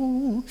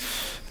soul. And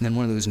then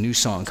one of those new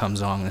songs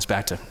comes on and it's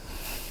back to,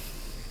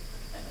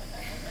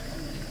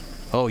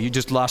 oh, you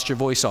just lost your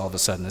voice all of a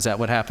sudden. Is that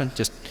what happened?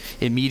 Just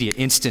immediate,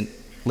 instant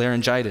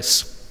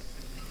laryngitis.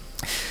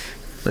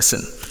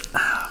 Listen,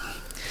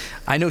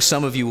 I know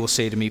some of you will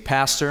say to me,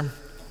 Pastor,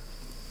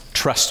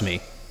 trust me,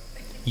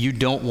 you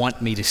don't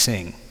want me to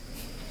sing.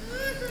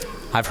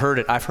 I've heard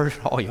it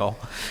all, y'all.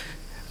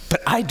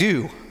 But I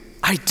do,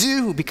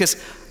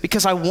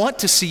 because I want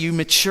to see you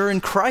mature in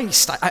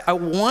Christ. I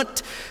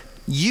want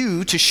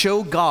you to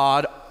show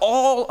God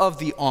all of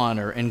the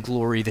honor and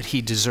glory that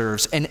He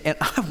deserves. And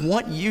I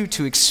want you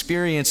to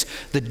experience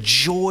the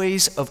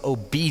joys of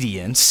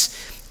obedience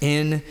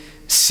in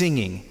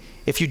singing.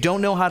 If you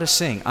don't know how to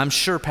sing, I'm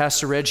sure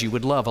Pastor Reggie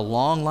would love a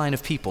long line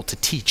of people to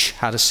teach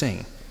how to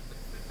sing.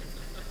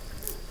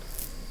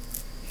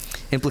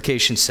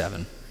 Implication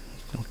 7.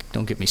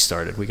 Don't get me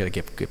started. We got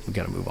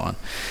to move on.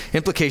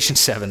 Implication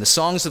 7. The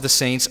songs of the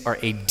saints are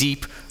a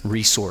deep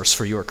resource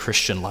for your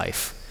Christian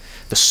life.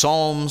 The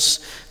Psalms,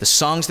 the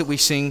songs that we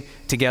sing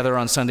together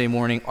on Sunday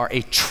morning are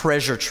a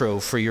treasure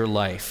trove for your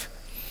life.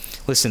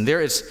 Listen, there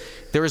is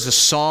a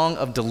song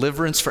of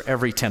deliverance for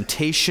every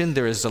temptation.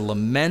 There is a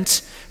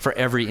lament for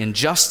every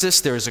injustice.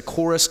 There is a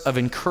chorus of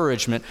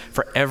encouragement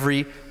for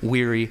every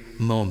weary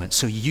moment.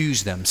 So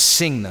use them,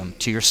 sing them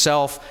to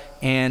yourself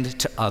and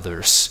to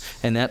others.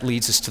 And that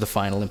leads us to the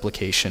final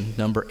implication,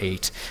 number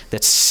 8,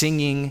 that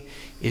singing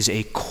is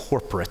a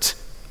corporate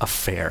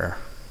affair.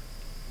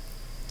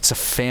 It's a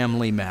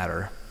family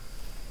matter.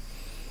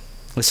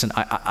 Listen,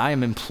 I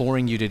am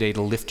imploring you today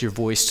to lift your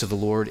voice to the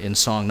Lord in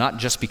song, not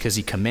just because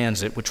he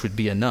commands it, which would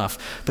be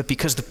enough, but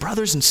because the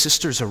brothers and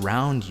sisters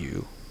around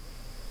you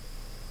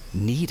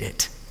need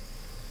it.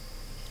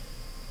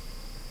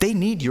 They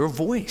need your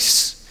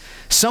voice.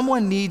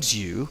 Someone needs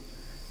you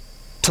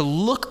to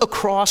look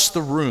across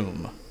the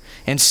room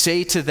and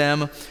say to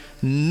them,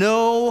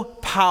 no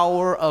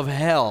power of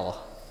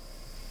hell,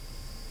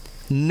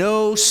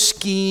 no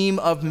scheme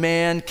of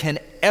man can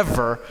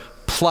ever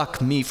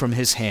pluck me from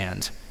his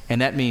hand. And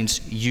that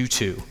means you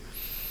too.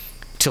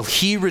 Till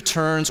he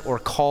returns or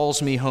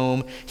calls me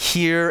home,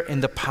 here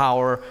in the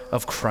power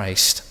of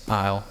Christ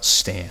I'll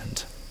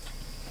stand.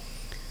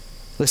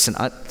 Listen,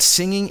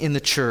 singing in the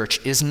church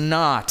is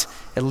not,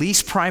 at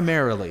least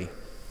primarily,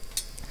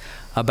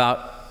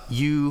 about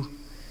you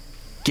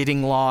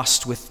getting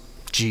lost with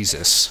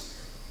Jesus.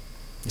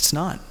 It's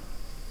not.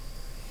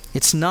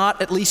 It's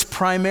not, at least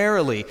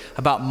primarily,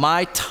 about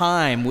my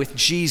time with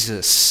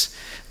Jesus.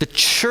 The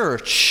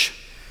church,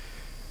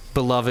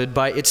 beloved,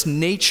 by its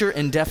nature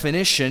and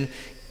definition,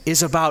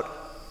 is about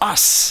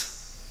us.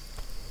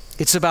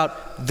 It's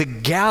about the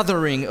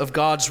gathering of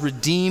God's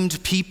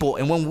redeemed people.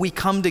 And when we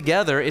come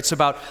together, it's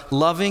about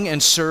loving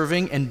and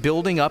serving and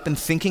building up and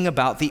thinking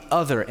about the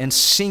other. And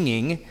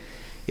singing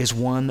is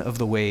one of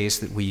the ways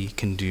that we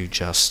can do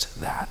just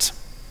that.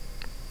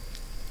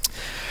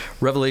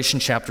 Revelation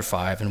chapter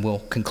 5, and we'll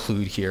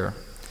conclude here.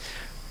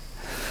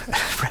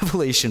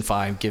 Revelation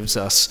 5 gives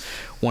us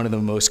one of the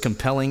most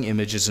compelling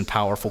images and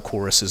powerful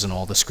choruses in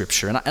all the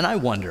Scripture. And I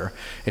wonder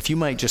if you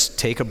might just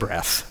take a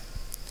breath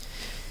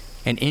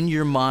and in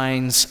your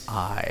mind's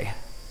eye,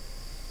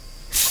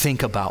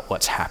 think about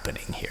what's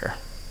happening here.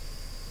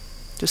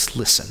 Just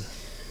listen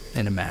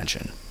and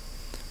imagine.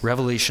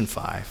 Revelation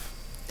 5.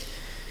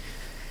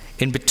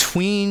 In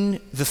between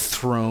the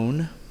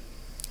throne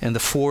and the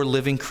four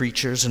living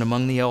creatures and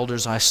among the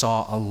elders, I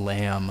saw a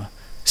lamb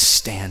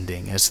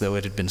standing as though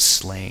it had been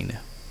slain.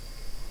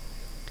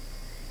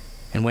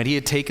 And when he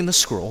had taken the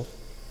scroll,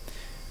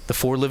 the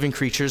four living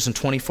creatures and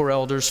 24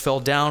 elders fell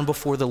down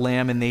before the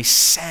Lamb, and they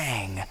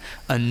sang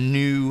a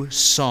new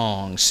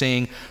song,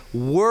 saying,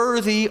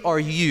 "Worthy are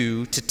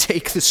you to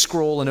take the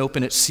scroll and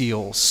open its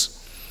seals,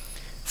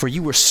 for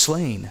you were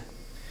slain.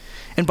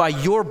 And by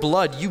your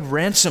blood you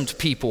ransomed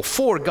people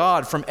for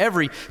God from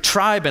every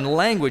tribe and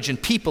language and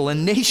people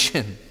and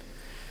nation."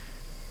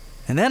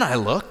 And then I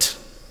looked,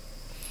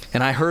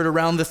 and I heard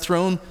around the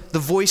throne the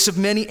voice of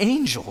many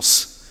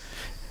angels,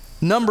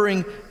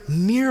 numbering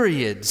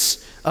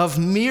myriads of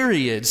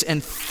myriads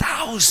and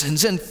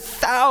thousands,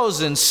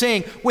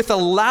 saying with a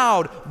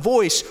loud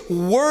voice,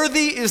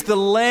 "Worthy is the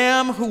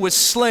Lamb who was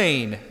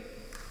slain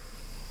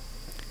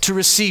to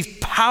receive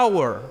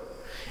power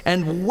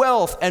and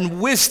wealth and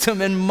wisdom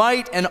and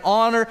might and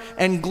honor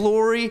and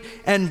glory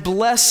and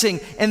blessing."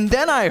 And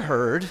then I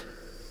heard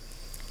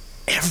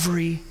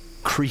every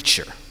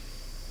creature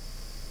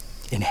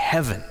in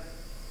heaven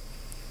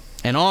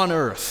and on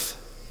earth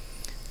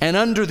and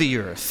under the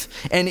earth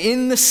and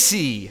in the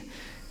sea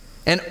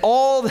and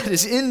all that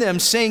is in them,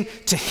 saying,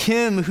 "To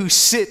him who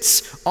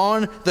sits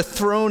on the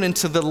throne and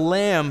to the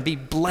Lamb be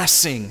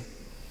blessing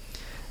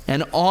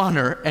and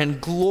honor and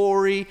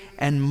glory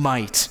and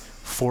might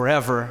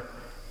forever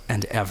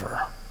and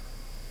ever."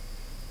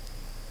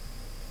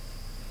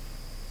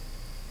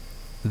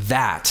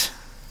 That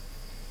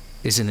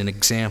is an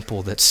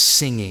example that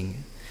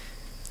singing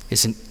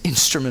is an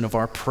instrument of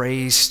our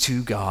praise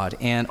to God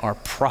and our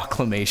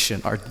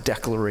proclamation, our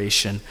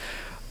declaration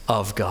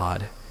of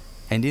God.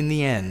 And in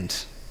the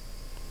end,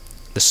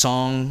 the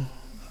song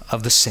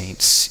of the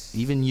saints,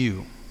 even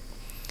you,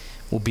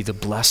 will be the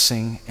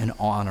blessing and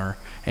honor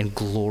and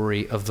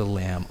glory of the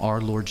Lamb,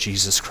 our Lord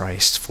Jesus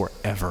Christ,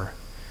 forever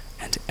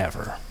and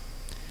ever.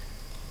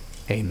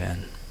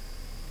 Amen.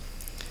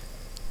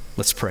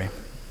 Let's pray.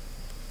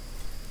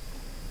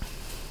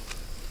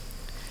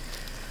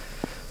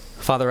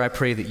 Father, I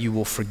pray that you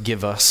will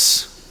forgive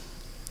us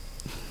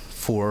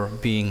for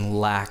being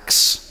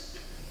lax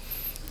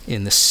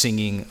in the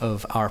singing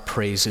of our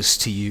praises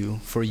to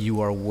you, for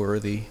you are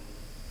worthy.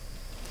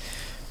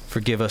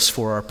 Forgive us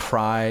for our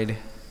pride.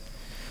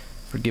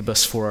 Forgive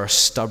us for our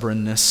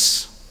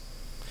stubbornness.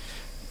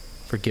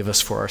 Forgive us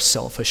for our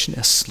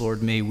selfishness.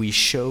 Lord, may we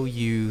show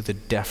you the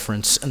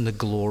deference and the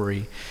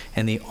glory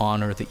and the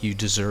honor that you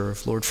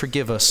deserve. Lord,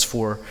 forgive us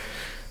for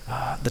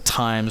the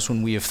times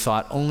when we have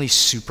thought only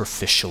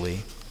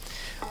superficially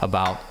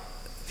about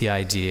the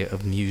idea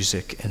of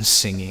music and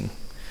singing.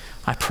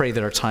 I pray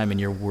that our time in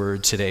your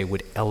word today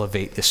would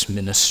elevate this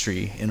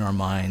ministry in our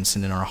minds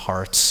and in our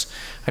hearts.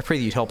 I pray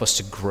that you'd help us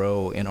to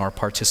grow in our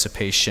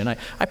participation.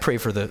 I pray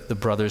for the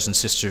brothers and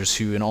sisters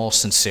who, in all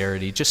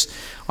sincerity, just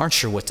aren't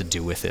sure what to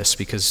do with this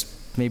because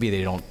maybe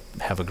they don't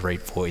have a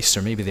great voice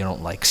or maybe they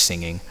don't like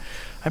singing.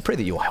 I pray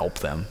that you'll help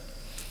them.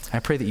 I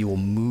pray that you will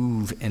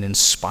move and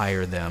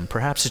inspire them.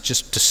 Perhaps it's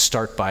just to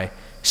start by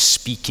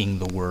speaking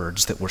the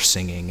words that we're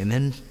singing, and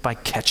then by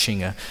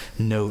catching a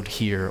note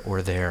here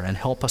or there. And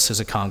help us as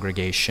a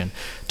congregation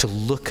to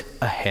look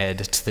ahead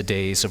to the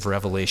days of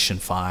Revelation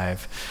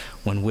 5,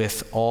 when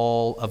with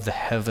all of the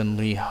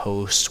heavenly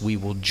hosts we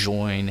will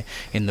join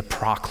in the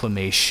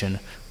proclamation,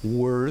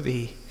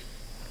 worthy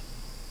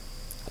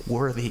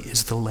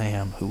is the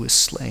Lamb who was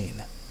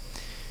slain.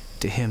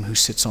 To him who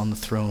sits on the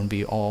throne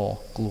be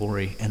all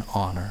glory and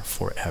honor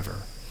forever.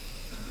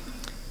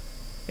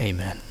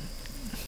 Amen.